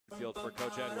backfield for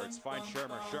Coach Edwards. Finds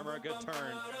Shermer. Shermer, a good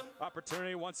turn.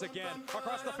 Opportunity once again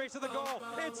across the face of the goal.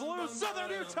 It's loose.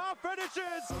 Southern Utah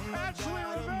finishes. Ashley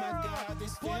Rivera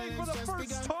playing for the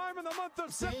first time in the month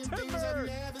of September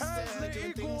has the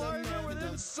equalizer with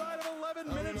inside of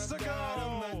 11 minutes to go.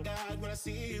 Oh my God, when I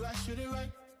see you, I shoot it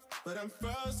right. But I'm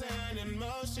frozen in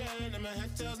motion, and my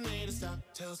head tells me to stop.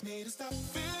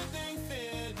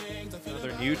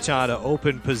 Southern Utah to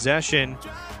open possession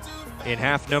in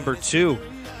half number 2.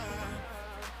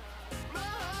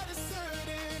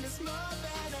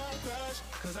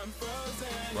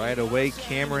 Right away,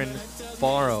 Cameron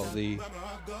Faro, the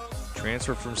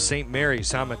transfer from St.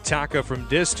 Mary's. Hamataka from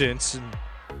distance. And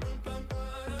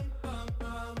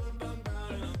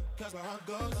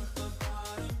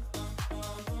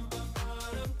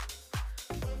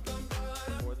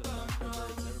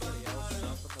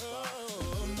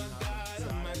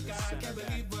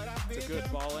It's a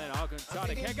good ball in.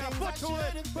 Alcantara can't get a foot to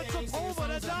it, but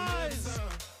Sepulveda does.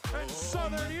 And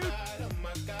Southern Utah. Oh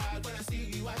my God, when I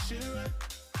see you, I shoot it right.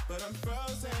 But I'm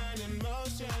frozen in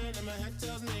motion, and my head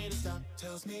tells me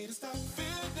to stop.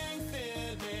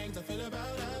 Feelings I feel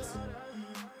about us.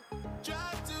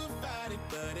 Try to fight it,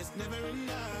 but it's never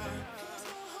enough.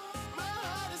 My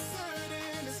heart is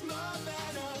hurting, it's more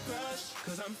than a crush.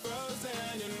 Cause I'm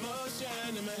frozen in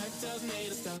motion, and my head tells me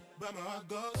to stop. But my heart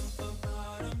goes.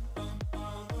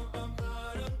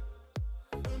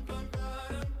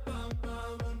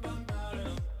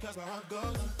 Cause my heart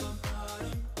goes.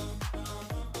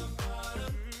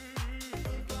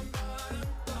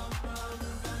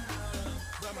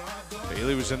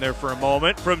 Bailey was in there for a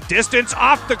moment. From distance,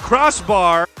 off the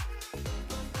crossbar.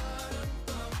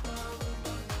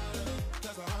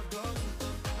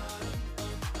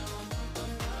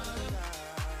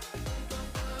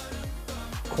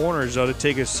 Corners ought to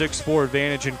take a 6-4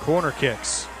 advantage in corner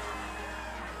kicks.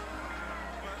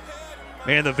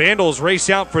 Man, the Vandals race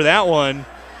out for that one.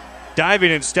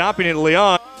 Diving and stopping it,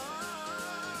 Leon.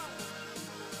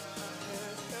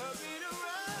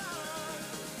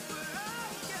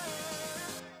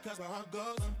 Cause my heart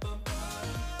goes.